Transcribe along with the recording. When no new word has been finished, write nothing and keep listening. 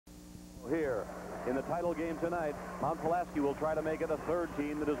in the title game tonight. Mount Pulaski will try to make it a third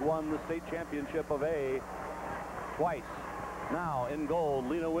team that has won the state championship of A twice. Now in gold,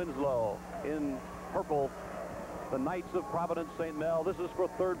 Lena-Winslow. In purple, the Knights of Providence-St. Mel. This is for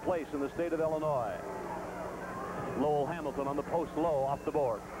third place in the state of Illinois. Lowell Hamilton on the post low off the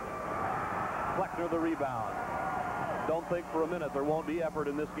board. Kleckner the rebound. Don't think for a minute there won't be effort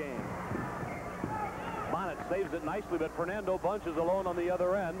in this game. Bonnet saves it nicely, but Fernando Bunch is alone on the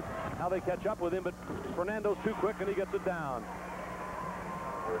other end. Now they catch up with him, but Fernando's too quick and he gets it down.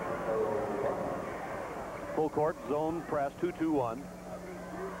 Full court zone press, 2-2-1.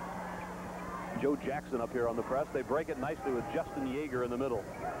 Joe Jackson up here on the press. They break it nicely with Justin Yeager in the middle.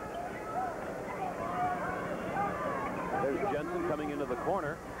 There's Jensen coming into the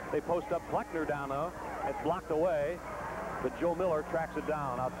corner. They post up Kleckner down though. It's blocked away, but Joe Miller tracks it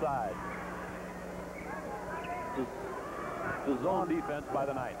down outside. The zone defense by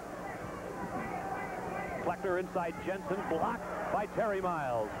the Knights. Kleckner inside Jensen, blocked by Terry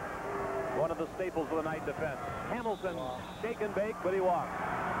Miles. One of the staples of the Knight defense. Hamilton, shake and bake, but he walked.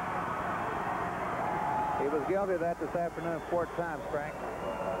 He was guilty of that this afternoon 4 times, Frank.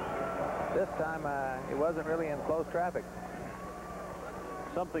 This time, he wasn't really in close traffic.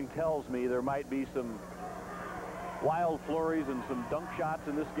 Something tells me there might be some wild flurries and some dunk shots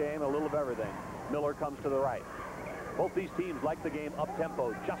in this game, a little of everything. Miller comes to the right. Both these teams like the game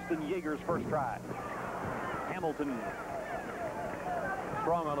up-tempo. Justin Yeager's first try. Hamilton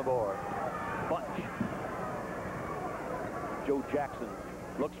strong on the board. Bunch. Joe Jackson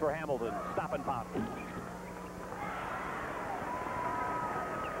looks for Hamilton. Stop and pop.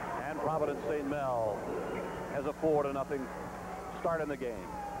 And Providence-St. Mel has a 4-0 start in the game.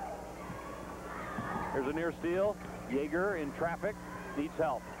 Here's a near steal. Yeager in traffic, needs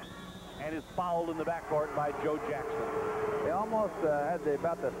help, and is fouled in the backcourt by Joe Jackson. They almost had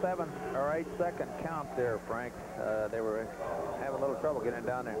about the 7 or 8 second count there, Frank. They were having a little trouble getting it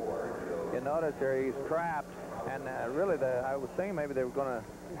down there. You notice there he's trapped, and really I was thinking maybe they were going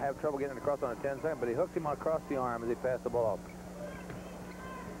to have trouble getting it across on a 10-second, but he hooked him across the arm as he passed the ball.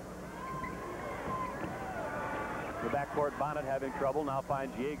 The backcourt, Bonnet having trouble, now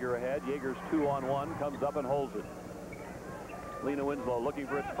finds Yeager ahead. Yeager's 2-on-1, comes up and holds it. Lena-Winslow looking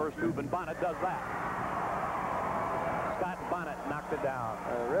for its first hoop, and Bonnet does that. Scott Bonnet knocked it down.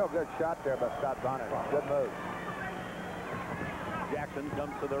 A real good shot there by Scott Bonnet. Good move. Jackson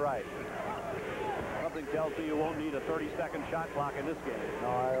comes to the right. Something tells me you won't need a 30-second shot clock in this game. No,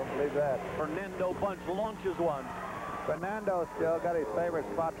 I don't believe that. Fernando Bunch launches one. Fernando still got his favorite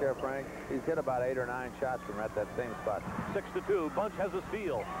spot there, Frank. He's hit about 8 or 9 shots from at that same spot. 6-2. Bunch has a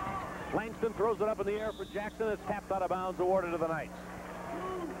steal. Langston throws it up in the air for Jackson. It's tapped out of bounds, awarded to the Knights.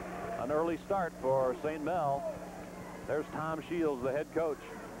 An early start for St. Mel. There's Tom Shields, the head coach.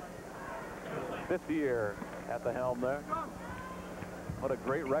 5th year at the helm there. What a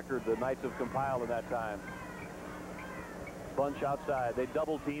great record the Knights have compiled in that time. Bunch outside. They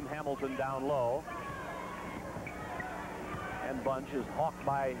double team Hamilton down low. And Bunch is hawked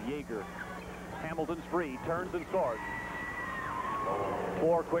by Yeager. Hamilton's free, turns and scores.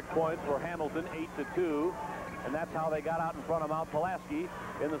 4 quick points for Hamilton, 8-2. And that's how they got out in front of Mount Pulaski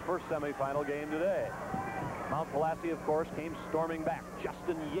in the first semifinal game today. Mount Pulaski, of course, came storming back.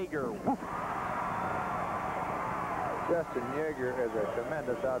 Justin Yeager. Woof. Justin Yeager is a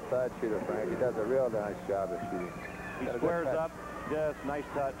tremendous outside shooter, Frank. He does a real nice job of shooting. He squares up. Yes, nice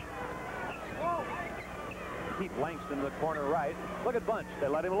touch. Keep Langston in the corner right. Look at Bunch. They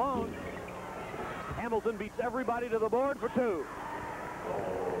let him alone. Hamilton beats everybody to the board for 2.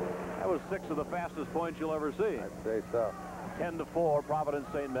 That was 6 of the fastest points you'll ever see. I'd say so. 10-4,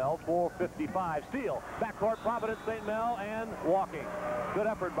 Providence-St. Mel. 4:55. Steal. Backcourt, Providence-St. Mel, and walking. Good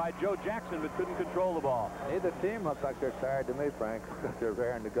effort by Joe Jackson, but couldn't control the ball. Neither team looks like they're tired to me, Frank. They're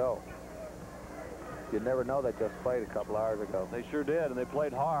raring to go. You never know. They just played a couple hours ago. They sure did, and they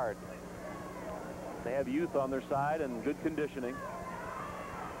played hard. They have youth on their side and good conditioning.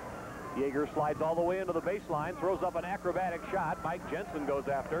 Yeager slides all the way into the baseline, throws up an acrobatic shot. Mike Jensen goes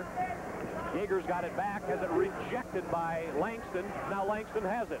after. Yeager's got it back, has it rejected by Langston. Now Langston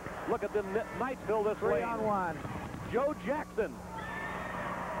has it. Look at the Knights fill this lane. 3-on-1. Joe Jackson.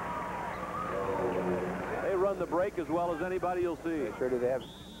 They run the break as well as anybody you'll see. They sure do. They have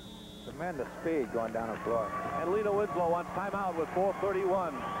tremendous speed going down the floor. And Lena-Winslow wants timeout with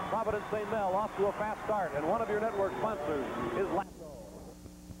 4:31. Providence-St. Mel off to a fast start, and one of your network sponsors is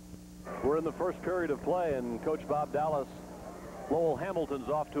We're in the first period of play, and Coach Bob Dallas, Lowell Hamilton's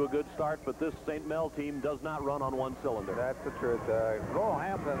off to a good start, but this St. Mel team does not run on one cylinder. That's the truth. Lowell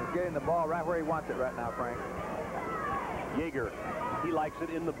Hamilton is getting the ball right where he wants it right now, Frank. Yeager He likes it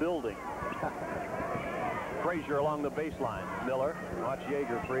in the building. Frazier along the baseline. Miller, watch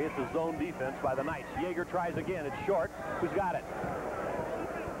Yeager free. It's a zone defense by the Knights. Yeager tries again. It's short. Who's got it?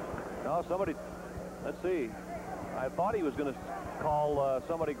 No, somebody. Let's see. I thought he was going to call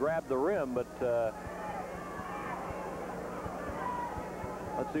somebody grabbed the rim, but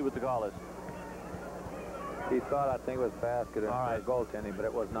let's see what the call is. He thought, I think it was basket or goaltending, but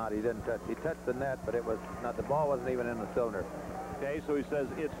it was not. He didn't touch. He touched the net, but it was not. The ball wasn't even in the cylinder. Okay, so he says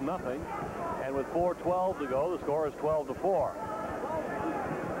it's nothing, and with 4:12 to go, the score is 12-4.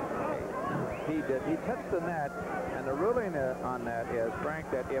 He touched the net, and the ruling on that is,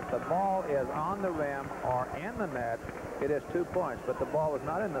 Frank, that if the ball is on the rim or in the net, it is 2 points. But the ball was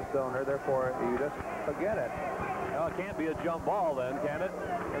not in the cylinder, therefore you just forget it. Well, it can't be a jump ball then, can it?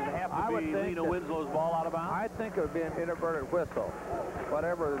 Does it have to be Lena-Winsslow's ball out of bounds? I think it would be an inverted whistle,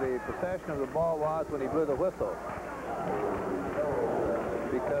 whatever the possession of the ball was when he blew the whistle.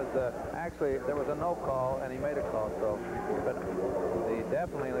 Because actually there was a no call and he made a call, so but he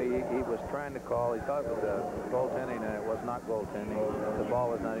was trying to call. He thought it was goaltending, and it was not goaltending. The ball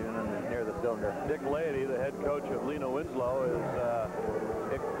was not even near the cylinder. Dick Lady, the head coach of Lena-Winslow,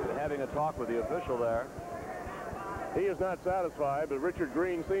 is having a talk with the official there. He is not satisfied, but Richard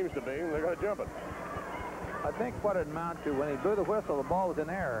Green seems to be, and they're going to jump it. I think what it amounted to, when he blew the whistle, the ball was in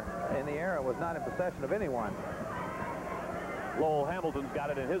the air, and was not in possession of anyone. Lowell Hamilton's got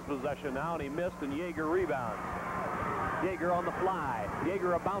it in his possession now, and he missed, and Yeager rebounds. Yeager on the fly.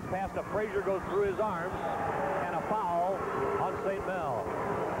 Yeager, a bounce pass to Frazier, goes through his arms, and a foul on St. Mel.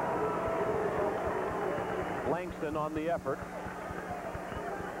 Langston on the effort.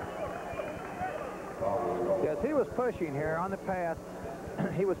 Yes, he was pushing here on the pass.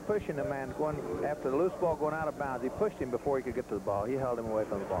 He was pushing the man going after the loose ball going out of bounds. He pushed him before he could get to the ball. He held him away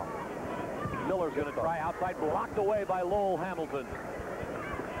from the ball. Miller's going to try outside, blocked away by Lowell Hamilton.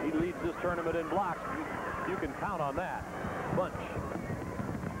 He leads this tournament in blocks. You can count on that. Bunch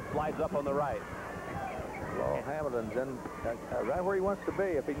slides up on the right. Lowell Hamilton's in right where he wants to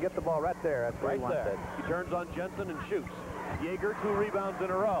be. If he can get the ball right there, that's where he wants it. He turns on Jensen and shoots. Yeager, 2 rebounds in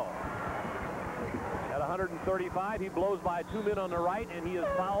a row. At 135, he blows by 2 men on the right, and he is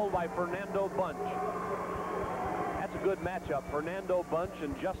fouled by Fernando Bunch. That's a good matchup, Fernando Bunch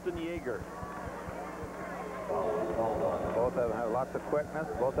and Justin Yeager. Both of them have lots of quickness.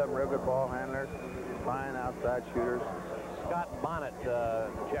 Both of them real good ball handlers, fine outside shooters. Scott Bonnet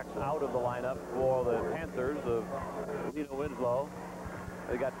checks out of the lineup for the Panthers of Lena-Winslow.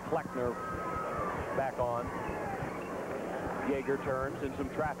 They got Kleckner back on. Yeager turns in some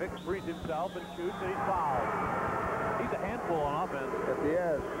traffic, frees himself, and shoots, and he's fouled. He's a handful on offense. Yes, he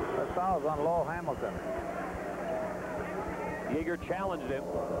is. That foul's on Lowell Hamilton. Yeager challenged him.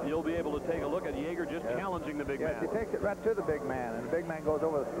 You'll be able to take a look at Yeager just challenging the big man. He takes it right to the big man, and the big man goes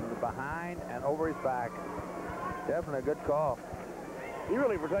over from the behind and over his back. Definitely a good call. He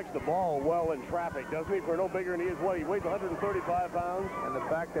really protects the ball well in traffic, doesn't he? For no bigger than he is. What, he weighs 135 pounds? And the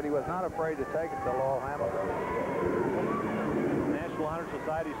fact that he was not afraid to take it to Lowell Hamilton. National Honor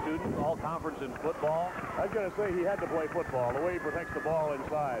Society student, all conference in football. I was going to say he had to play football, the way he protects the ball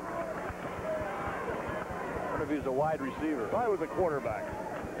inside. I wonder if he's a wide receiver. I was a quarterback.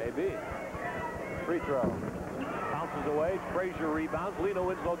 Maybe. Free throw. Bounces away. Frazier rebounds.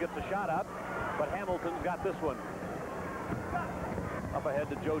 Lena-Winslow gets a shot up, but Hamilton's got this one. Up ahead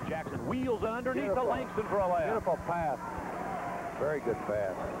to Joe Jackson. Wheels underneath to Langston for a layup. Beautiful pass. Very good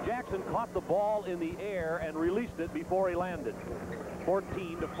pass. Jackson caught the ball in the air and released it before he landed.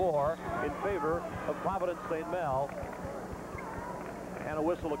 14-4 in favor of Providence-St. Mel. And a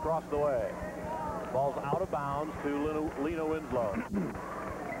whistle across the way. Ball's out of bounds to Lena-Winslow.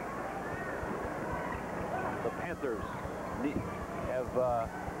 The Panthers have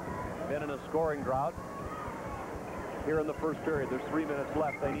been in a scoring drought. Here in the first period, there's 3 minutes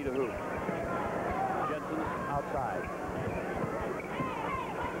left. They need a hoop. Jensen's outside.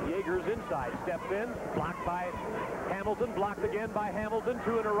 Yeager's inside, steps in, blocked by Hamilton, blocked again by Hamilton,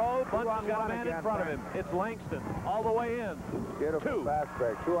 2 in a row. Bunch's got a man in front of him. It's Langston, all the way in. Beautiful fast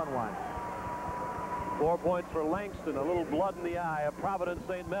break, 2 on 1. 4 points for Langston, a little blood in the eye of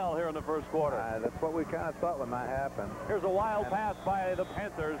Providence-St. Mel here in the first quarter. That's what we kind of thought would might happen. Here's a wild pass by the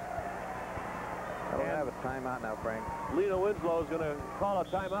Panthers. We have a timeout now, Frank. Lena-Winslow is going to call a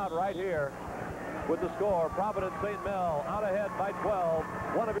timeout right here with the score. Providence-St. Mel out ahead by 12.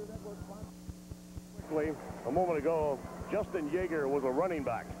 One of your quickly, a moment ago, Justin Yeager was a running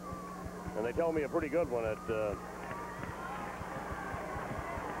back, and they tell me a pretty good one at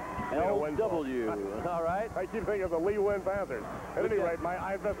LW. All right. I keep thinking of the Lee Win Panthers. At any rate,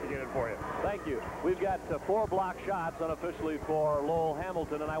 I investigated for you. Thank you. We've got 4 block shots unofficially for Lowell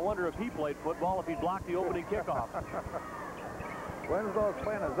Hamilton, and I wonder if he played football, if he blocked the opening kickoff. Winslow's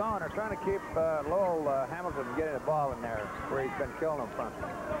playing a zone. They're trying to keep Lowell Hamilton from getting the ball in there where he's been killing them from.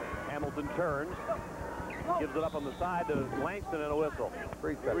 Hamilton turns, gives it up on the side to Langston and a whistle.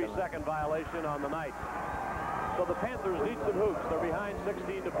 3-second violation on the Knights. So the Panthers need some hoops. They're behind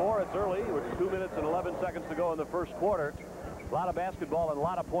 16-4. It's early with 2 minutes and 11 seconds to go in the first quarter. A lot of basketball and a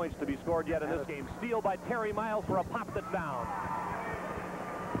lot of points to be scored yet in this game. Steal by Terry Miles for a pop that's down.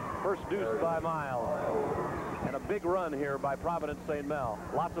 First deuce by Miles. And a big run here by Providence-St. Mel.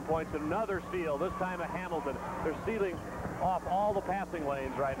 Lots of points. Another steal, this time at Hamilton. They're stealing off all the passing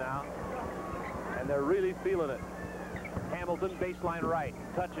lanes right now. And they're really feeling it. Hamilton, baseline right.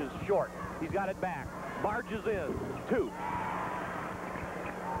 Touches short. He's got it back. Barges in. 2.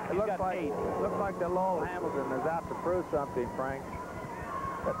 It looks like the Lowell Hamilton is out to prove something, Frank.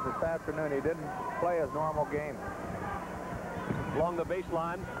 But this afternoon he didn't play his normal game. Along the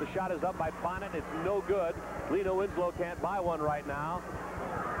baseline, the shot is up by Bonnet. It's no good. Lena-Winslow can't buy one right now.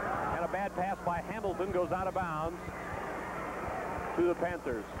 And a bad pass by Hamilton goes out of bounds to the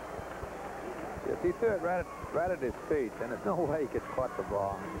Panthers. Yes, he threw it right at his feet, and there's no way he could caught the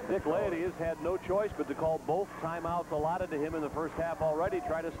ball. Dick Laity has had no choice but to call both timeouts allotted to him in the first half already,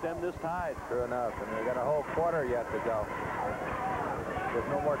 try to stem this tide. True enough, and we got a whole quarter yet to go. There's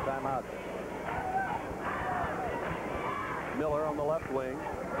no more timeouts. Miller on the left wing.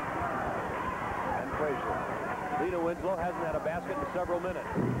 And Frazier. Lena-Winslow hasn't had a basket in several minutes.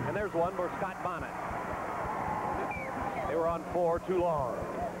 And there's one for Scott Bonnet. They were on 4 too long.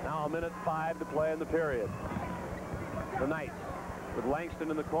 Now 1:05 to play in the period. The Knights with Langston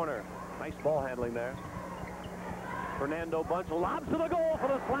in the corner. Nice ball handling there. Fernando Bunch lobs to the goal for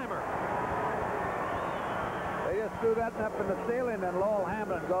the slammer. They just threw that up in the ceiling, and Lowell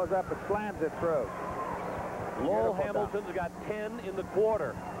Hamilton goes up and slams it through. Lowell Hamilton's got 10 in the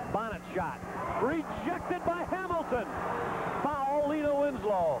quarter. Bonnet shot. Rejected by Hamilton. Foul,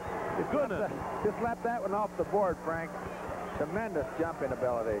 Lena-Winslow. Goodness. Just left that one off the board, Frank. Tremendous jumping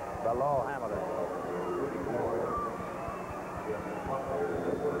ability by Lowell Hamilton.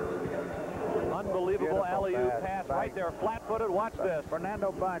 Unbelievable alley-oop pass right there, flat-footed. Watch this.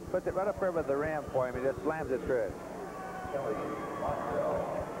 Fernando Bunch puts it right up there with the rim for him. He just slams it through.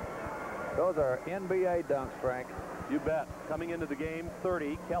 Those are NBA dunks, Frank. You bet. Coming into the game,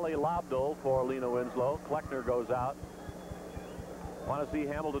 30. Kelly Lobdell for Lena-Winslow. Kleckner goes out. Want to see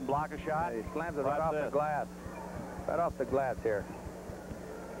Hamilton block a shot? Yeah, he slams it right off the glass. Right off the glass here.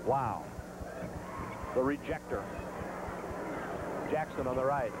 Wow. The rejector. Jackson on the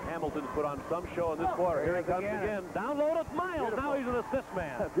right. Hamilton's put on some show in this quarter. Here he comes again. Down low to Miles. Beautiful. Now he's an assist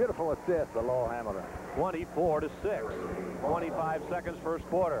man. Beautiful assist by Lowell Hamilton. 24-6. 25 seconds first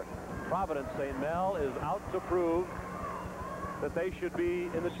quarter. Providence-St. Mel is out to prove that they should be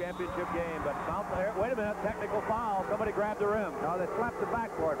in the championship game. But wait a minute, technical foul. Somebody grabbed the rim. No, they slapped the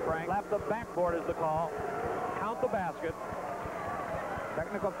backboard, Frank. Slapped the backboard is the call. Count the basket.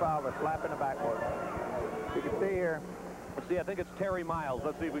 Technical foul, but slapping the backboard. You can see here. Let's see, I think it's Terry Miles.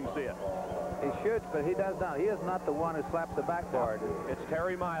 Let's see if we can see it. He shoots, but he does not. He is not the one who slapped the backboard. It's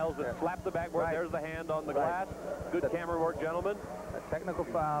Terry Miles that slapped the backboard. Right. There's the hand on the glass. Good camera work, gentlemen. A technical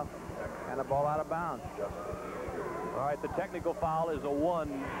foul and a ball out of bounds. All right, the technical foul is a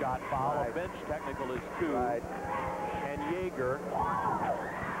 1-shot foul. Right. A bench technical is 2. Right. And Yeager,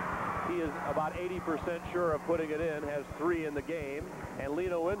 he is about 80% sure of putting it in, has 3 in the game. And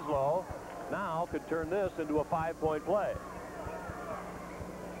Lena-Winslow now could turn this into a 5-point play.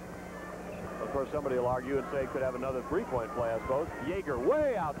 Of course, somebody will argue and say it could have another 3-point play, I suppose. Yeager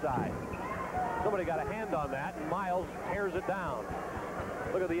way outside. Somebody got a hand on that, and Miles tears it down.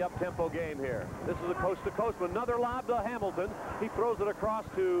 Look at the up-tempo game here. This is a coast-to-coast. Another lob to Hamilton. He throws it across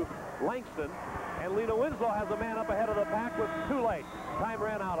to Langston. And Lena-Winslow has a man up ahead of the pack with too late. Time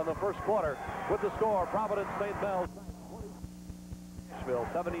ran out in the first quarter. With the score, Providence-St. Mel.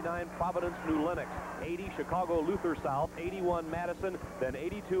 79, Providence, New Lenox. 80, Chicago, Luther South. 81, Madison. Then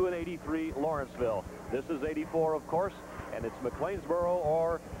 82 and 83, Lawrenceville. This is 84, of course. And it's McLeansboro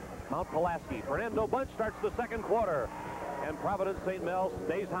or Mount Pulaski. Fernando Bunch starts the second quarter. And Providence-St. Mel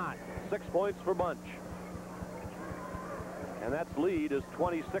stays hot. 6 points for Bunch. And that lead is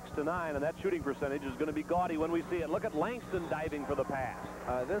 26-9, and that shooting percentage is going to be gaudy when we see it. Look at Langston diving for the pass.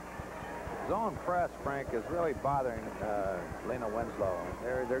 zone press, Frank, is really bothering Lena-Winslow.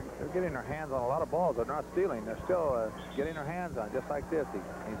 They're getting their hands on a lot of balls. They're not stealing. They're still getting their hands on, just like this. He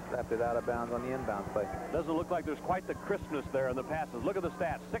slapped it out of bounds on the inbound play. Doesn't look like there's quite the crispness there in the passes. Look at the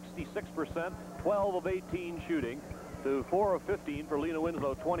stats. 66%, 12 of 18 shooting, to 4 of 15 for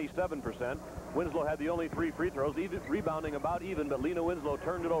Lena-Winslow, 27%. Winslow had the only 3 free throws, even rebounding about even, but Lena-Winslow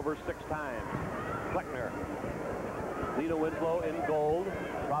turned it over 6 times. Fleckner. Lena-Winslow in gold.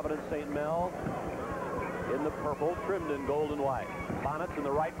 Providence-St. Mel in the purple, trimmed in gold and white. Bonnets in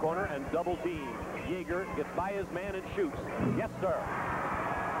the right corner and double team. Yeager gets by his man and shoots. Yes, sir.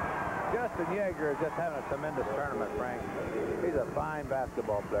 Justin Yeager is just having a tremendous tournament, Frank. He's a fine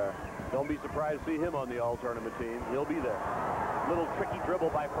basketball player. Don't be surprised to see him on the all-tournament team. He'll be there. Little tricky dribble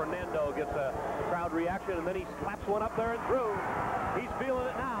by Fernando gets a crowd reaction, and then he slaps one up there and through. He's feeling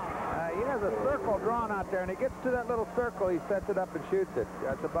it now. He has a circle drawn out there, and he gets to that little circle. He sets it up and shoots it.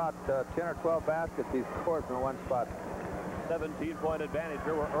 That's about 10 or 12 baskets he's scored from one spot. 17-point advantage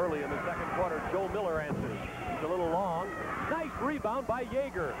here. We're early in the second quarter. Joe Miller answers. He's a little long. Nice rebound by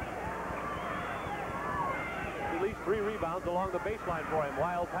Yeager. At least 3 rebounds along the baseline for him.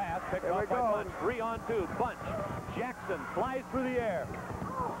 Wild pass picked up by Bunch. 3-on-2. Bunch. Jackson flies through the air.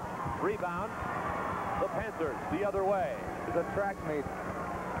 Rebound. The Panthers the other way. It's a track meet.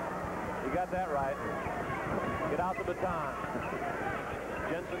 You got that right. Get out the baton.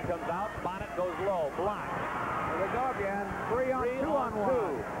 Jensen comes out. Bonnet goes low. Blocked. There they go again.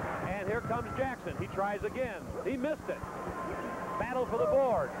 3-on-2. And here comes Jackson. He tries again. He missed it. Battle for the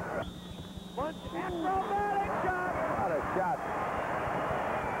board. Bunch. Acrobatic shot. What a shot.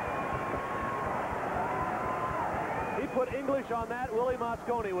 He put English on that. Willie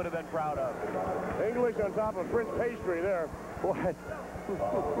Mosconi would have been proud of. English on top of French pastry there. What?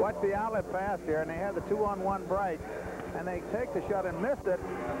 Watch the outlet pass here, and they have the 2-on-1 break, and they take the shot and missed it,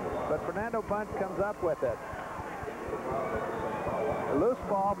 but Fernando Bunch comes up with it. A loose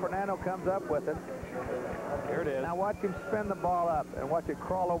ball, Fernando comes up with it. Here it is. Now watch him spin the ball up and watch it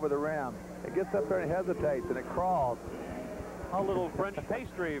crawl over the rim. It gets up there and hesitates, and it crawls. A little French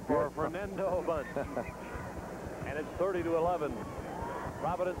pastry for Fernando Bunch. And it's 30-11.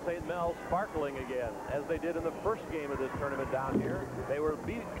 Providence-St. Mel sparkling again, as they did in the first game of this tournament down here. They were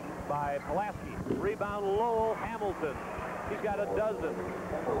beat by Pulaski. Rebound Lowell Hamilton. He's got a dozen.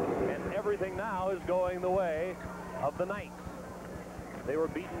 And everything now is going the way of the Knights. They were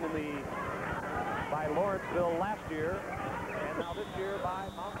beaten by Lawrenceville last year, and now this year by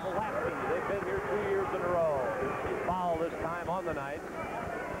Mount Pulaski. They've been here 2 years in a row. Foul this time on the Knights.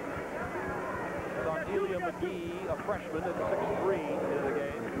 It's on Elia McGee, a freshman at 6'3" in the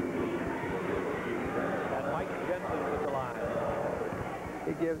game. And Mike Jensen with the line.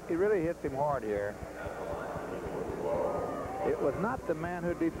 He really hits him hard here. It was not the man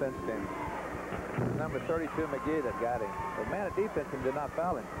who defensed him. Number 32, McGee, that got him. The man that defensed him did not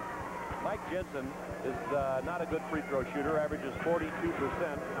foul him. Mike Jensen is not a good free throw shooter, averages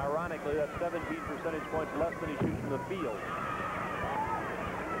 42%. Ironically, that's 17 percentage points less than he shoots from the field.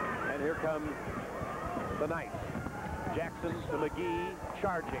 And here comes the Knights. Jackson to McGee,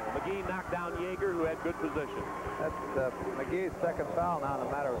 charging. McGee knocked down Yeager, who had good position. That's McGee's second foul now in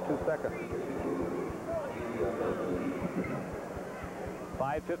a matter of 2 seconds.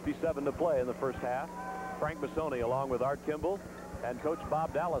 5:57 to play in the first half. Frank Bissoni along with Art Kimball and Coach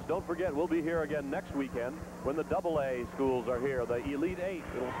Bob Dallas. Don't forget, we'll be here again next weekend when the AA schools are here, the Elite 8.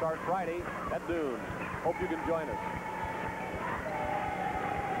 It'll start Friday at noon. Hope you can join us.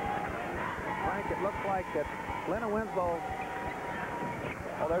 Frank, it looks like that Lena-Winslow.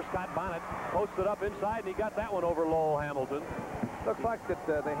 Oh, there's Scott Bonnet posted up inside, and he got that one over Lowell Hamilton. Looks like that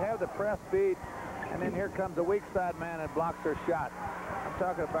they have the press beat, and then here comes a weak side man and blocks their shot. I'm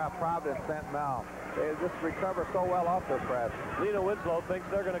talking about Providence-St. Mel. They just recover so well off their press. Lena-Winslow thinks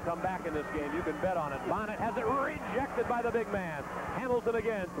they're going to come back in this game. You can bet on it. Bonnet has it rejected by the big man. Hamilton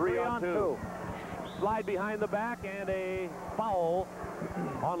again, 3-on-2. Slide behind the back and a foul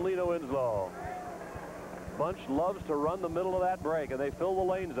on Lena-Winslow. Bunch loves to run the middle of that break, and they fill the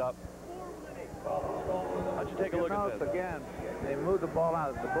lanes up. Why don't you take a look at this? Again, they move the ball out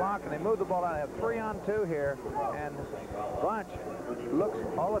of the block, and they move the ball out. They have 3-on-2 here, and Bunch looks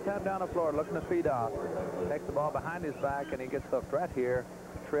all the time down the floor, looking to feed off. Takes the ball behind his back, and he gets hooked right here,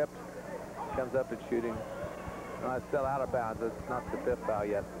 tripped, comes up and shooting. No, it's still out of bounds. It's not the 5th foul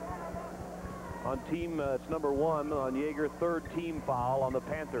yet. On team, it's number 1 on Yeager, 3rd team foul on the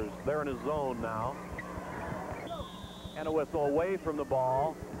Panthers. They're in his zone now. And a whistle away from the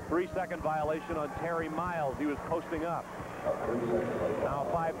ball. 3-second violation on Terry Miles. He was posting up. Now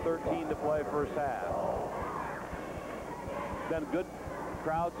 5:13 to play first half. Been good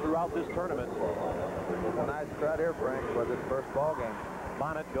crowds throughout this tournament. It's a nice crowd here, Frank, for this first ball game.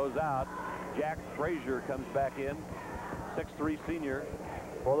 Bonnet goes out. Jack Frazier comes back in. 6'3" senior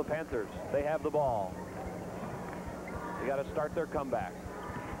for the Panthers. They have the ball. They got to start their comeback.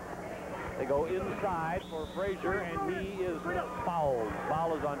 They go inside for Frazier, and he is fouled.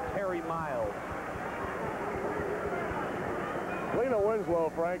 Foul is on Terry Miles.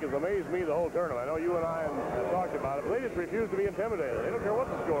 Lena-Winslow, Frank, has amazed me the whole tournament. I know you and I have talked about it, but they just refuse to be intimidated. They don't care what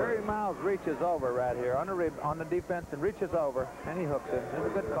the score is. Terry Miles reaches over right here on the defense and reaches over, and he hooks it. It's a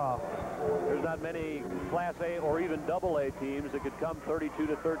good call. There's not many Class A or even AA teams that could come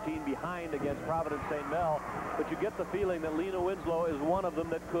 32-13 behind against Providence-St. Mel, but you get the feeling that Lena-Winslow is one of them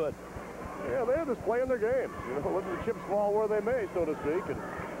that could. Yeah, they're just playing their game. You know, let the chips fall where they may, so to speak. And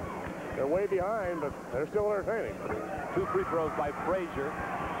they're way behind, but they're still entertaining. 2 free throws by Frazier.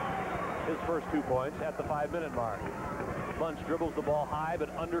 His first 2 points at the 5-minute mark. Bunch dribbles the ball high,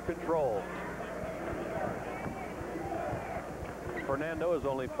 but under control. Fernando is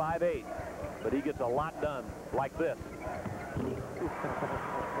only 5'8", but he gets a lot done like this.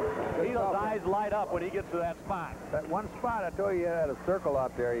 His eyes light up when he gets to that spot. That one spot, I told you had a circle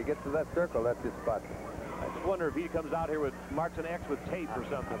out there. You get to that circle, that's his spot. I just wonder if he comes out here with marks an X with tape or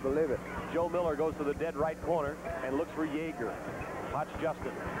something. I believe it. Joe Miller goes to the dead right corner and looks for Yeager. Watch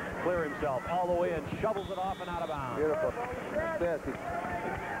Justin clear himself all the way and shovels it off and out of bounds. Beautiful. Assist.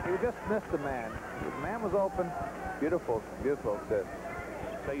 He just missed the man. The man was open. Beautiful, beautiful assist.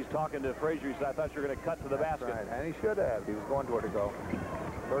 So he's talking to Frazier. He said, I thought you were going to cut to the basket. Right, and he should have. He was going toward to go.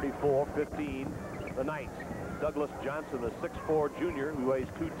 34-15, the Knights. Douglas Johnson, the 6'4" junior who weighs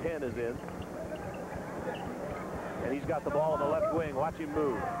 210, is in. And he's got the ball on the left wing. Watch him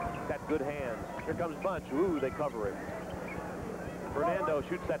move. He's got good hands. Here comes Bunch. Ooh, they cover him. Fernando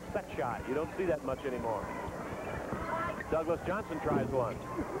shoots that set shot. You don't see that much anymore. Douglas Johnson tries one.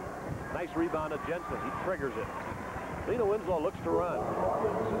 Nice rebound of Jensen. He triggers it. Lena-Winslow looks to run.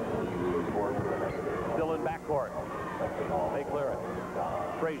 Still in backcourt. They clear it.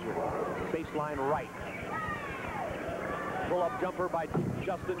 Frazier, baseline right. Pull-up jumper by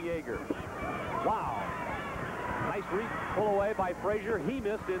Justin Yeager. Wow. Nice pull away by Frazier. He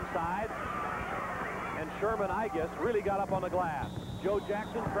missed inside. And Sherman, I guess, really got up on the glass. Joe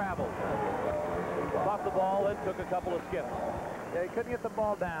Jackson traveled. Caught the ball and took a couple of skips. Yeah, he couldn't get the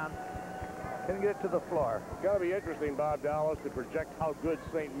ball down. Couldn't get it to the floor. It's got to be interesting, Bob Dallas, to project how good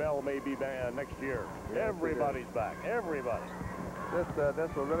St. Mel may be next year. Yes, everybody's back. Everybody.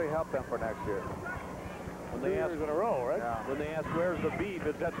 This will really help them for next year. When they ask, 2 years in a row, right? Yeah. When they ask where's the beef,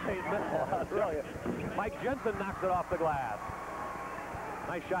 it's at St. Mel, I'll tell you. Mike Jensen knocks it off the glass.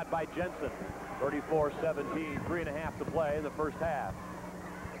 Nice shot by Jensen. 34-17, 3.5 to play in the first half.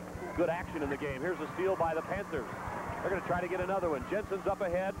 Good action in the game. Here's a steal by the Panthers. They're going to try to get another one. Jensen's up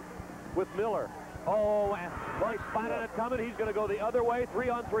ahead with Miller. Oh, and Bunch spotted it coming. He's going to go the other way.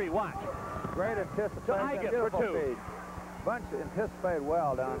 3-on-3. Watch. Great anticipation. So I get for 2. Feed. Bunch anticipated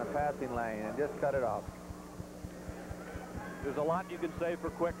well down the passing lane and just cut it off. There's a lot you can say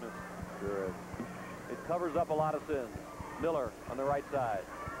for quickness. Sure is. It covers up a lot of sins. Miller on the right side.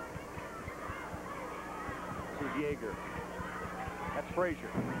 This is Yeager. That's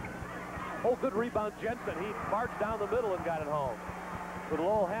Frazier. Oh, good rebound, Jensen. He marched down the middle and got it home. With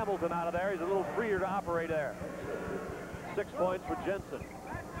Lowell Hamilton out of there, he's a little freer to operate there. 6 points for Jensen.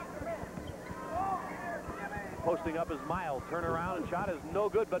 Posting up is Miles. Turn around and shot is no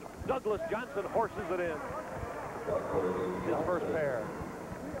good, but Douglas Johnson horses it in. His first pair.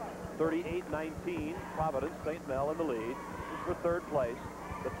 38-19, Providence-St. Mel in the lead. This is for 3rd place.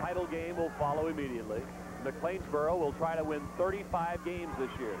 The title game will follow immediately. McLeansboro will try to win 35 games this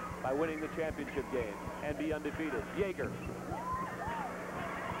year by winning the championship game and be undefeated. Yeager.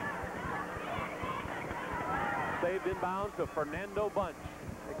 Saved inbound to Fernando Bunch.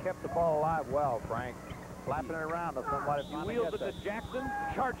 They kept the ball alive well, Frank. Flapping it around to somebody. He wheels it to Jackson,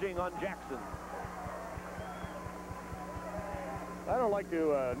 charging on Jackson. I don't like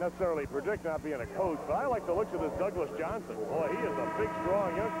to necessarily predict not being a coach, but I like the looks of this Douglas Johnson. Boy, he is a big,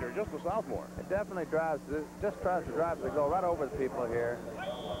 strong youngster, just a sophomore. It definitely drives, just tries to drive to go right over the people here.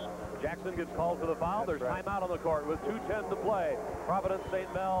 Jackson gets called for the foul. There's right. timeout on the court with 2:10 to play.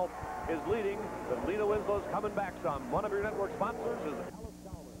 Providence-St. Mel is leading, but Lena-Winslow is coming back some. One of your network sponsors is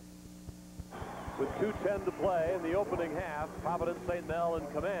with 2:10 to play in the opening half. Providence-St. Mel in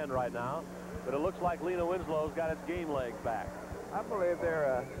command right now, but it looks like Lena-Winslow's got its game legs back. I believe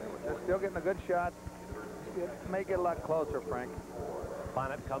they're still getting a good shot. It may get a lot closer, Frank.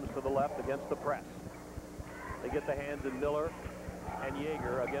 Bonnet comes to the left against the press. They get the hands in Miller and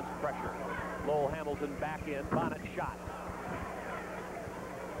Yeager against pressure. Lowell Hamilton back in. Bonnet shot.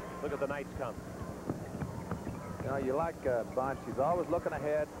 Look at the Knights come. You know, you like Bunch. He's always looking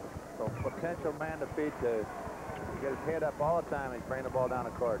ahead. So potential man to beat to get his head up all the time. He's bringing the ball down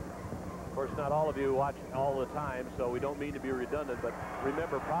the court. Of course, not all of you watch all the time, so we don't mean to be redundant, but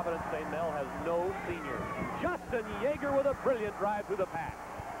remember, Providence-St. Mel has no seniors. Justin Yeager with a brilliant drive through the pack.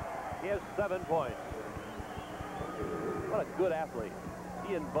 He has 7 points. What a good athlete.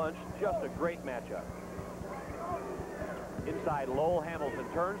 He and Bunch, just a great matchup. Inside, Lowell Hamilton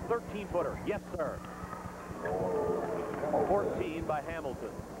turns, 13-footer. Yes, sir. 14 by Hamilton.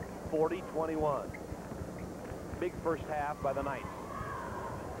 40-21. Big first half by the Knights.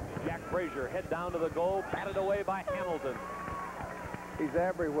 Jack Frazier head down to the goal, batted away by Hamilton. He's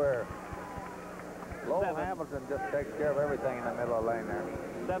everywhere. Lowell Hamilton just takes care of everything in the middle of the lane there.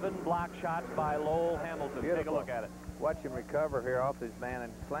 7 block shots by Lowell Hamilton. Beautiful. Take a look at it. Watch him recover here off his man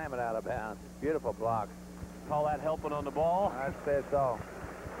and slam it out of bounds. Beautiful block. Call that helping on the ball? I'd say so.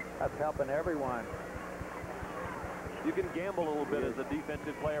 That's helping everyone. You can gamble a little bit as a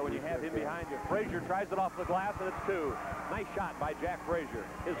defensive player when you have him behind you. Frazier tries it off the glass, and it's 2. Nice shot by Jack Frazier,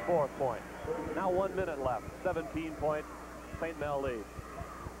 his 4th point. Now 1 minute left. 17-point St. Mel lead.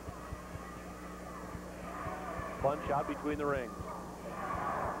 Bunch out between the rings.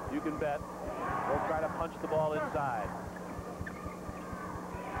 You can bet they'll try to punch the ball inside.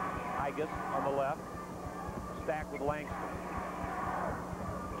 Igus on the left, stacked with Langston.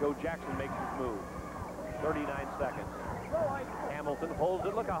 Joe Jackson makes his move. 39 seconds. Hamilton holds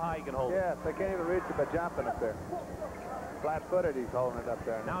it. Look how high he can hold it. Yes, they can't even reach it by jumping up there. Flat-footed, he's holding it up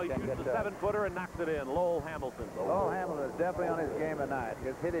there. Now he shoots a 7-footer and knocks it in. Lowell Hamilton. Lowell Hamilton is definitely on his game tonight.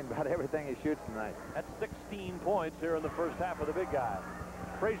 He's hitting about everything he shoots tonight. That's 16 points here in the first half of the big guy.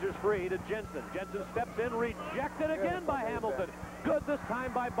 Frazier's free to Jensen. Jensen steps in, rejected again by Hamilton. Good this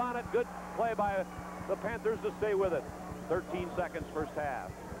time by Bonnet. Good play by the Panthers to stay with it. 13 seconds first half.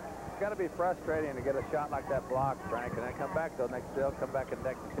 It's got to be frustrating to get a shot like that blocked, Frank, and then come back to the next field, come back and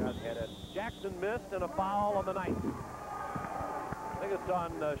next shot, hit it. Jackson missed and a foul on the Knights. I think it's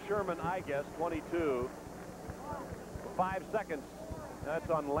on Sherman, I guess, 22. 5 seconds. That's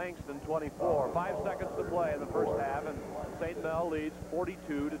on Langston, 24. 5 seconds to play in the first half, and St. Mel leads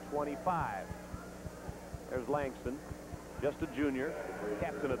 42-25. There's Langston, just a junior,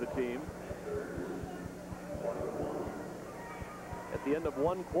 captain of the team. At the end of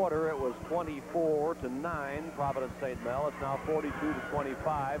 1 quarter, it was 24-9, Providence-St. Mel. It's now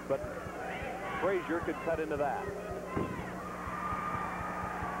 42-25, but Frazier could cut into that.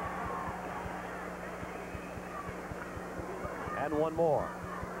 And one more.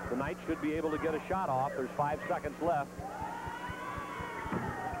 The Knights should be able to get a shot off. There's 5 seconds left.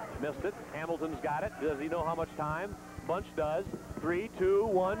 Missed it. Hamilton's got it. Does he know how much time? Bunch does. 3, 2,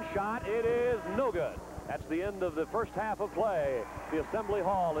 1 shot. It is no good. That's the end of the first half of play. The Assembly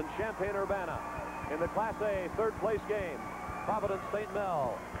Hall in Champaign-Urbana in the Class A third-place game. Providence-St.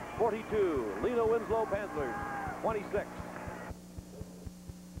 Mel, 42. Lena-Winslow Panthers, 26.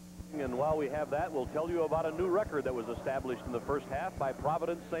 And while we have that, we'll tell you about a new record that was established in the first half by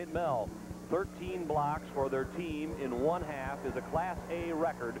Providence-St. Mel. 13 blocks for their team in 1 half is a Class A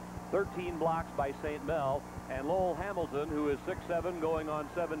record. 13 blocks by St. Mel. And Lowell Hamilton, who is 6'7", going on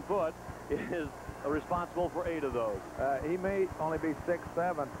 7 foot, is responsible for 8 of those. He may only be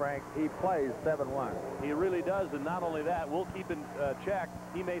 6'7", Frank. He plays 7'1". He really does, and not only that, we'll keep in check.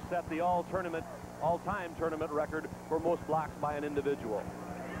 He may set the all-time tournament record for most blocks by an individual.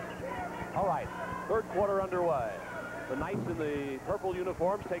 All right, third quarter underway. The Knights in the purple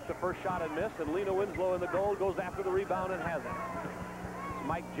uniforms take the first shot and miss, and Lena-Winslow in the gold goes after the rebound and has it. It's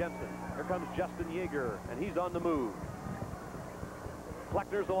Mike Jensen. Here comes Justin Yeager, and he's on the move.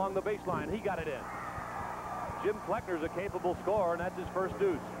 Kleckner's along the baseline. He got it in. Jim Kleckner's a capable scorer, and that's his first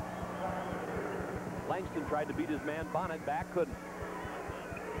deuce. Langston tried to beat his man Bonnet back, couldn't.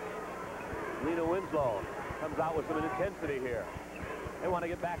 Lena-Winslow comes out with some intensity here. They want to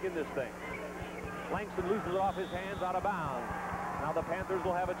get back in this thing. Langston loses it off his hands, out of bounds. Now the Panthers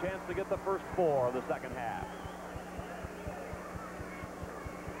will have a chance to get the first 4 of the second half.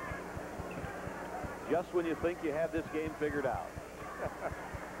 Just when you think you have this game figured out.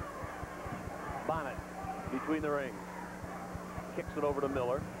 Bonnet between the rings. Kicks it over to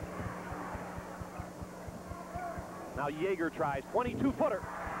Miller. Now Yeager tries. 22-footer.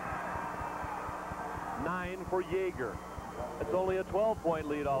 9 for Yeager. It's only a 12-point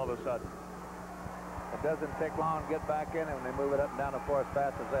lead all of a sudden. It doesn't take long to get back in it when they move it up and down the floor as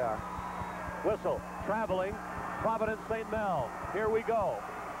fast as they are. Whistle. Traveling. Providence-St. Mel. Here we go.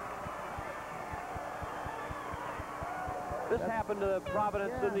 This happened to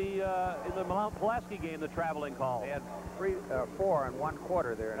Providence in the Mount Pulaski game, the traveling call. They had 4 in 1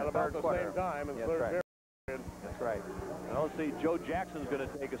 quarter there in the about third the quarter. same time in the Yes, third right. period. That's right. Now, let's see, Joe Jackson's going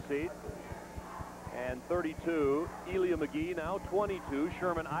to take a seat. And 32, Elia McGee, now 22.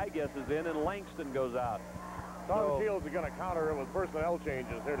 Sherman Iges is in, and Langston goes out. Tom Shields is going to counter it with personnel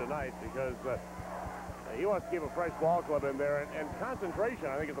changes here tonight because he wants to keep a fresh ball club in there. And concentration,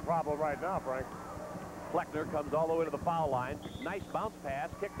 I think, is the problem right now, Frank. Fleckner comes all the way to the foul line. Nice bounce pass,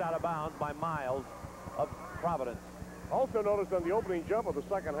 kicked out of bounds by Miles of Providence. Also noticed on the opening jump of the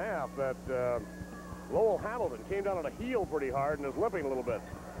second half that Lowell Hamilton came down on a heel pretty hard and is limping a little bit.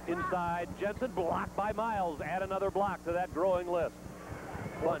 Inside, Jensen blocked by Miles. Add another block to that growing list.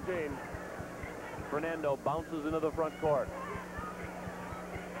 14. Fernando bounces into the front court.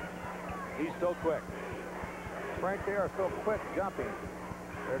 He's so quick. Frank, they are so quick jumping.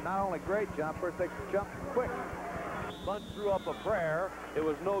 They're not only great jumpers, they jump quick. Bunch threw up a prayer. It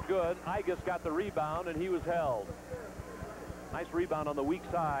was no good. Iges got the rebound, and he was held. Nice rebound on the weak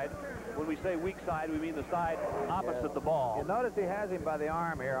side. When we say weak side, we mean the side opposite the ball. You notice he has him by the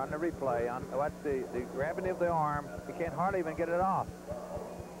arm here on the replay. Watch the grabbing of the arm. He can't hardly even get it off.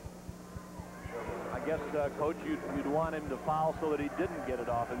 I guess, Coach, you'd want him to foul so that he didn't get it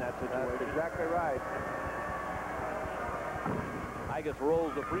off in that situation. That's exactly right. Iges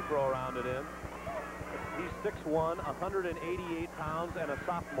rolls the free throw around it in. He's 6'1", 188 pounds, and a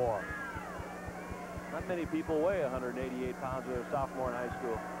sophomore. Not many people weigh 188 pounds with a sophomore in high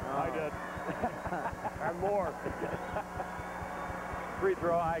school. I did. And more. Free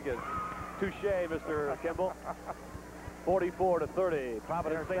throw, Iges. Touche, Mr. Kimball. 44-30.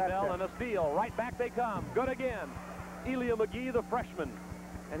 Providence-St. and a steal. Right back they come. Good again. Elia McGee, the freshman.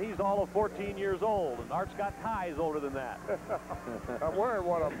 And he's all of 14 years old. And Art's got ties older than that. I'm wearing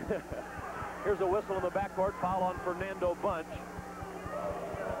one of them. Here's a whistle in the backcourt. Foul on Fernando Bunch.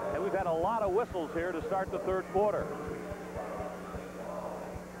 And we've had a lot of whistles here to start the third quarter.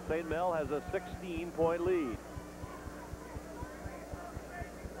 St. Mel has a 16-point lead.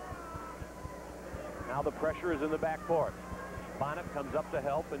 Now the pressure is in the backcourt. Bonnet comes up to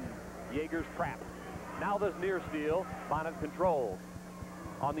help, and Yeager's trapped. Now this near steal. Bonnet controls.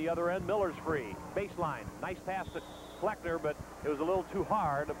 On the other end, Miller's free. Baseline. Nice pass to Fleckner, but it was a little too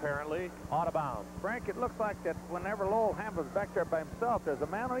hard, apparently. Out of bounds. Frank, it looks like that whenever Lowell Hamilton's back there by himself, there's a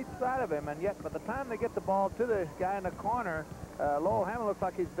man on each side of him, and yet by the time they get the ball to the guy in the corner, Lowell Hamilton looks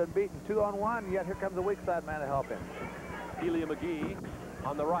like he's been beaten 2-on-1, yet here comes the weak side man to help him. Elia McGee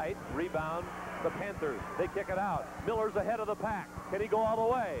on the right. Rebound. The Panthers. They kick it out. Miller's ahead of the pack. Can he go all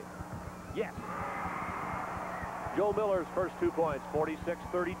the way? Yes. Joe Miller's first 2 points,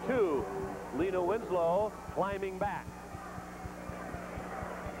 46-32. Lena-Winslow climbing back.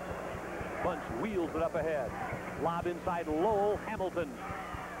 Bunch wheels it up ahead. Lob inside Lowell Hamilton.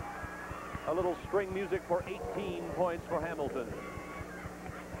 A little string music for 18 points for Hamilton.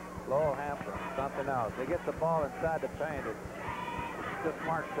 Lowell Hamilton, something else. They get the ball inside the paint. It's just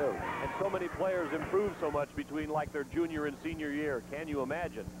smart, too. And so many players improve so much between like their junior and senior year. Can you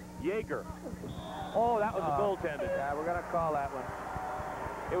imagine? Yeager. Oh, that was a goaltended. Yeah, we're going to call that one.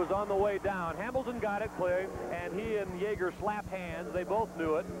 It was on the way down. Hamilton got it clear, and he and Yeager slapped hands. They both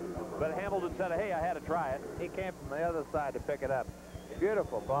knew it, but Hamilton said, hey, I had to try it. He came from the other side to pick it up.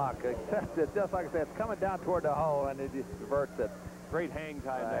 Beautiful block. It's just like I said, it's coming down toward the hole, and it just reverts it. Great hang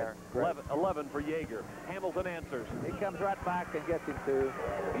time there. 11 for Yeager. Hamilton answers. He comes right back and gets him too.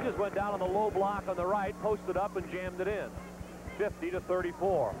 He just went down on the low block on the right, posted up, and jammed it in.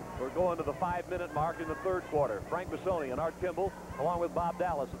 50-34. We're going to the 5-minute mark in the third quarter. Frank Bissoni and Art Kimball, along with Bob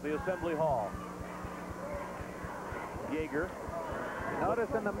Dallas at the Assembly Hall. Yeager. Notice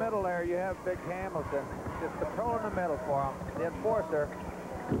in the middle there you have Big Hamilton. Just control in the middle for him. The enforcer.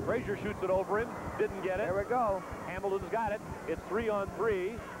 Frazier shoots it over him. Didn't get it. There we go. Hamilton's got it. It's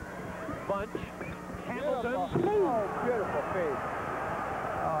 3-on-3. Bunch. Hamilton. Oh, beautiful feed.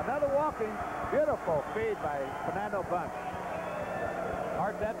 Oh, another walking. Beautiful feed by Fernando Bunch.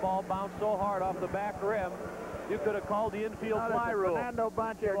 Art, that ball bounced so hard off the back rim, you could have called the infield fly rule. Fernando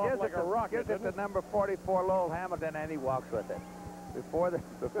Bunch here gives it to number 44, Lowell Hamilton, and he walks with it. Before the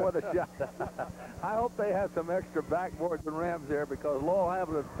shot. I hope they have some extra backboards and rims here because Lowell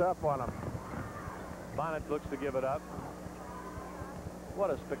Hamilton's tough on them. Bonnet looks to give it up. What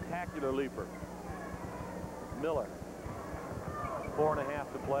a spectacular leaper. Miller.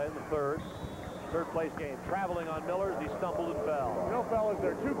 4.5 to play in the third. Third place game. Traveling on Miller's, he stumbled and fell. You know, fellas,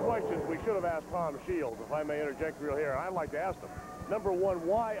 there are 2 questions we should have asked Tom Shields, if I may interject real here. I'd like to ask them. Number 1,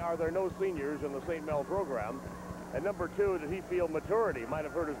 why are there no seniors in the St. Mel program? And number two, did he feel maturity might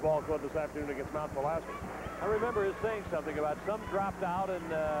have hurt his ball club this afternoon against Mount Pulaski? I remember his saying something about some dropped out and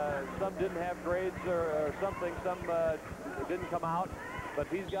some didn't have grades or something. Some didn't come out. But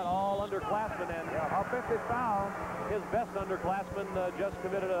he's got all underclassmen, and offensive foul. His best underclassman just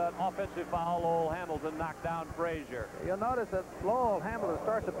committed an offensive foul. Lowell Hamilton knocked down Frazier. You'll notice that Lowell Hamilton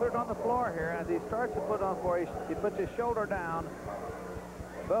starts to put it on the floor here. As he starts to put it on the floor, he puts his shoulder down.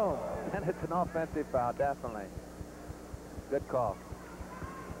 Boom. And it's an offensive foul, definitely. Good call.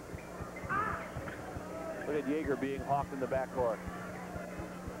 Look at Yeager being hawked in the backcourt.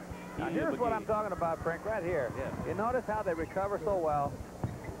 Now, here's what I'm talking about, Frank, right here. Yes. You notice how they recover so well.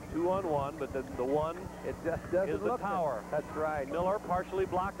 2-on-1, but the one it just doesn't is the look tower. That's right. Miller partially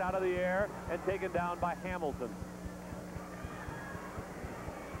blocked out of the air and taken down by Hamilton.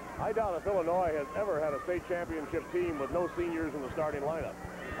 I doubt if Illinois has ever had a state championship team with no seniors in the starting lineup.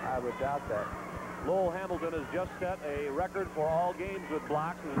 I would doubt that. Lowell Hamilton has just set a record for all games with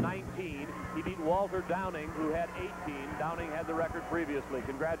blocks with 19. He beat Walter Downing, who had 18. Downing had the record previously.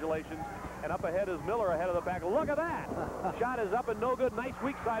 Congratulations. And up ahead is Miller ahead of the back. Look at that. Shot is up and no good. Nice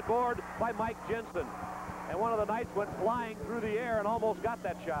weak side board by Mike Jensen. And one of the Knights went flying through the air and almost got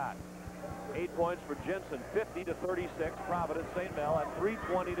that shot. 8 points for Jensen, 50-36. Providence-St. Mel at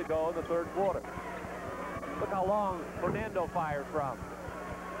 3:20 to go in the third quarter. Look how long Fernando fires from.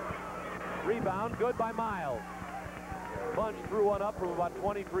 Rebound, good by Miles. Bunch threw one up from about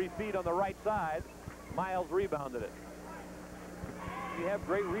 23 feet on the right side. Miles rebounded it. You have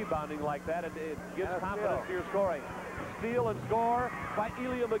great rebounding like that, and it gives confidence to your scoring. Steal and score by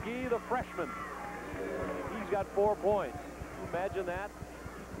Elia McGee, the freshman. He's got 4 points. Can you imagine that?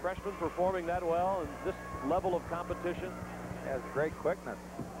 Freshman performing that well and this level of competition. Has great quickness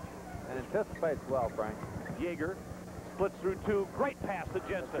and anticipates well, Frank. Yeager splits through two. Great pass to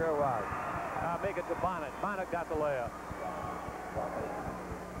Jensen. Sure was. Make it to Bonnet. Bonnet got the layup.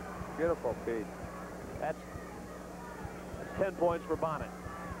 Beautiful feed. That's 10 points for Bonnet.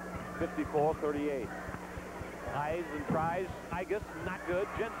 54-38. Eyes and tries. Igus, not good.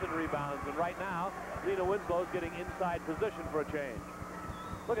 Jensen rebounds. And right now, Lena-Winslow is getting inside position for a change.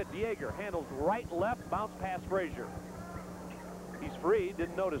 Look at Yeager. Handles right, left, bounce past Frazier. He's free.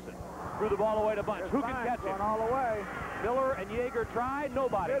 Didn't notice it. Threw the ball away to Bunch. Who can catch it? All the way. Miller and Yeager try.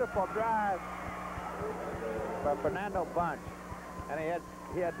 Nobody. Beautiful drive by Fernando Bunch. And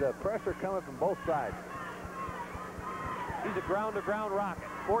he had the pressure coming from both sides. He's a ground-to-ground rocket.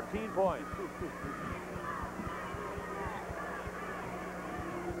 14 points.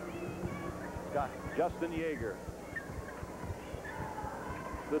 Got Justin Yeager.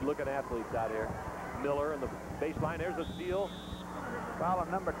 Good-looking athletes out here. Miller in the baseline. There's a steal. Foul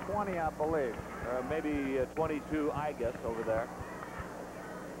number 20, I believe. Maybe 22, I guess, over there.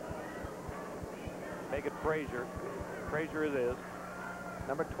 Make it Frazier. Frazier it is.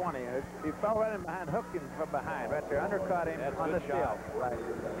 Number 20. He fell right in behind, hooked him from behind. Right there, undercut him on the steal. Right.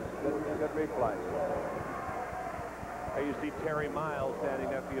 Good replay. There you see Terry Miles standing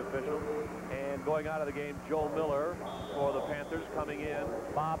next to the official. And going out of the game, Joe Miller for the Panthers. Coming in,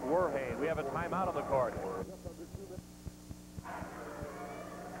 Bob Werhane. We have a timeout on the court.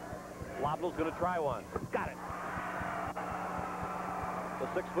 Lobnell's going to try one. Got it. The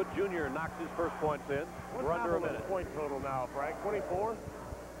 6-foot junior knocks his first points in. We're under a minute. Point total now, Frank. 24.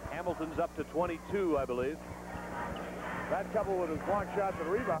 Hamilton's up to 22, I believe. That coupled with his block shots and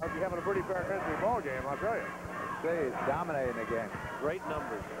rebounds, you're having a pretty fair country ball game, I'll tell you. He's dominating the game. Great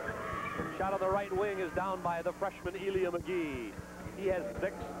numbers. Shot on the right wing is down by the freshman Elia McGee. He has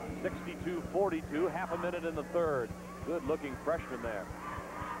 6, 62-42, half a minute in the third. Good-looking freshman there.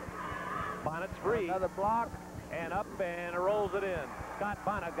 Bonnet's free. Another block. And up and rolls it in. Scott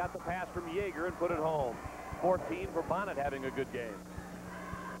Bonnet got the pass from Yeager and put it home. 14 for Bonnet having a good game.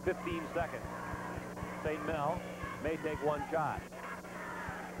 15 seconds. St. Mel may take one shot.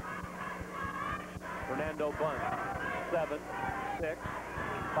 Fernando Bunch. 7, 6,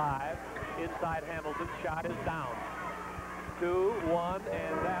 5. Inside Hamilton. Shot is down. 2, 1,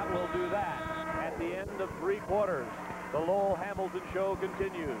 and that will do that. At the end of 3 quarters, the Lowell Hamilton show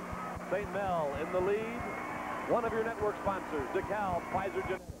continues. St. Mel in the lead. One of your network sponsors, DeKalb, Pfizer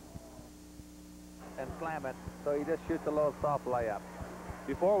Genetics. And slam it, so he just shoots a little soft layup.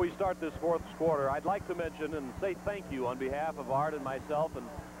 Before we start this fourth quarter, I'd like to mention and say thank you on behalf of Art and myself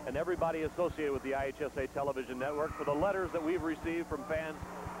and everybody associated with the IHSA television network for the letters that we've received from fans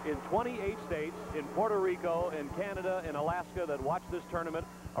in 28 states, in Puerto Rico, in Canada, in Alaska that watch this tournament,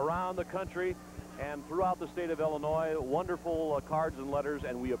 around the country and throughout the state of Illinois. Wonderful cards and letters,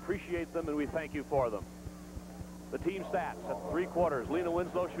 and we appreciate them and we thank you for them. The team stats at 3 quarters.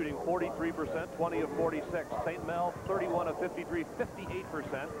 Lena-Winslow shooting 43%, 20 of 46. St. Mel, 31 of 53,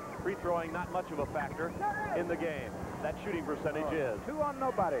 58%. Free throwing not much of a factor in the game. That shooting percentage is 2 on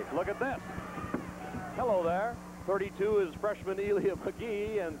nobody. Look at this. Hello there. 32 is freshman Elia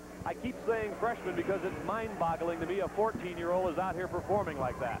McGee, and I keep saying freshman because it's mind-boggling to me a 14-year-old is out here performing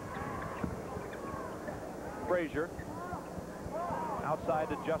like that. Frazier. Outside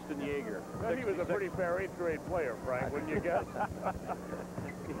to Justin Yeager. He was a pretty fair 8th grade player, Frank, wouldn't you guess?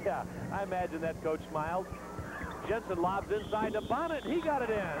 Yeah, I imagine that coach smiled. Jensen lobs inside to Bonnet. He got it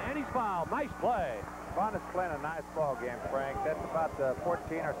in, and he's fouled. Nice play. Bonnet's playing a nice ball game, Frank. That's about the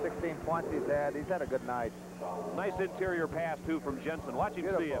 14 or 16 points he's had. He's had a good night. Nice interior pass, too, from Jensen. Watch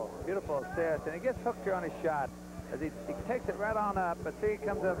him see him. Beautiful assist, and he gets hooked here on his shot. As he takes it right on up, but see, he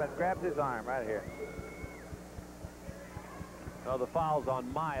comes up and grabs his arm right here. Now the foul's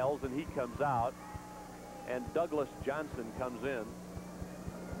on Miles, and he comes out. And Douglas Johnson comes in.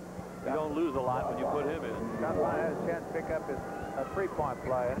 You don't lose a lot when you put him in. Scott had a chance to pick up a 3-point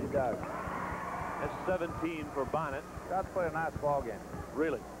play, and he does. That's 17 for Bonnet. Scott's played a nice ball game.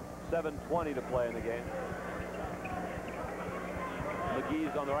 Really. 7:20 to play in the game.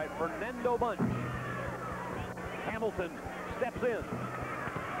 McGee's on the right. Fernando Bunch. Hamilton steps in.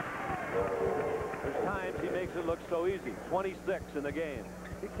 There's times he makes it look so easy. 26 in the game.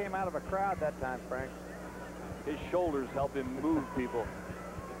 He came out of a crowd that time, Frank. His shoulders help him move people.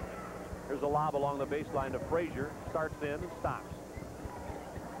 Here's a lob along the baseline to Frazier. Starts in and stops.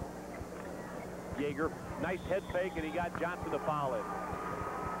 Yeager, nice head fake, and he got Johnson to foul him.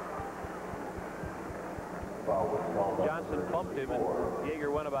 Johnson bumped him, and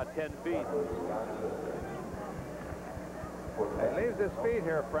Yeager went about 10 feet. He leaves his feet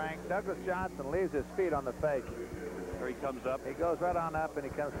here, Frank. Douglas Johnson leaves his feet on the fake. Here he comes up. He goes right on up, and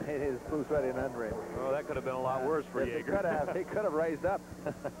he comes. His boots ready and under him. Oh, that could have been a lot worse for Yeager. He could have raised up.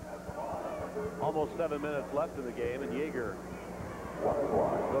 Almost 7 minutes left in the game, and Yeager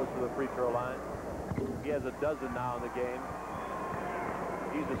goes to the free throw line. He has a dozen now in the game.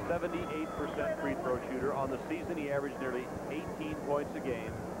 He's a 78% free throw shooter. On the season, he averaged nearly 18 points a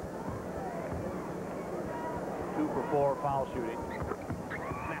game. 2 for 4 foul shooting.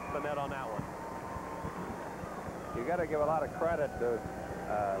 Snaps the net on that one. You got to give a lot of credit to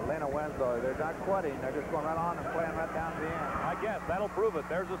Lena-Winslow. They're not quitting. They're just going right on and playing right down to the end. I guess that'll prove it.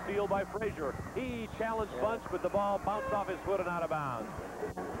 There's a steal by Frazier. He challenged Bunch, but the ball bounced off his foot and out of bounds.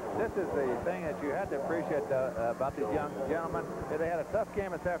 This is the thing that you had to appreciate about these young gentlemen. They had a tough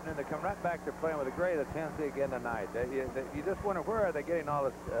game this afternoon. They come right back to playing with a great intensity again tonight. You just wonder where are they getting all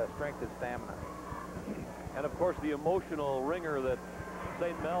this strength and stamina. And of course the emotional ringer that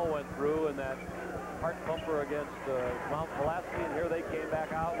St. Mel went through and that heart bumper against Mount Pulaski, and here they came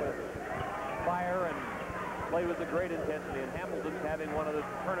back out with fire and played with a great intensity. And Hamilton's having one of the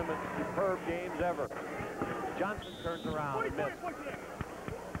tournament's superb games ever. Johnson turns around and missed.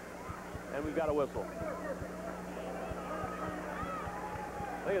 And we've got a whistle.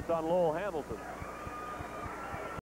 I think it's on Lowell Hamilton.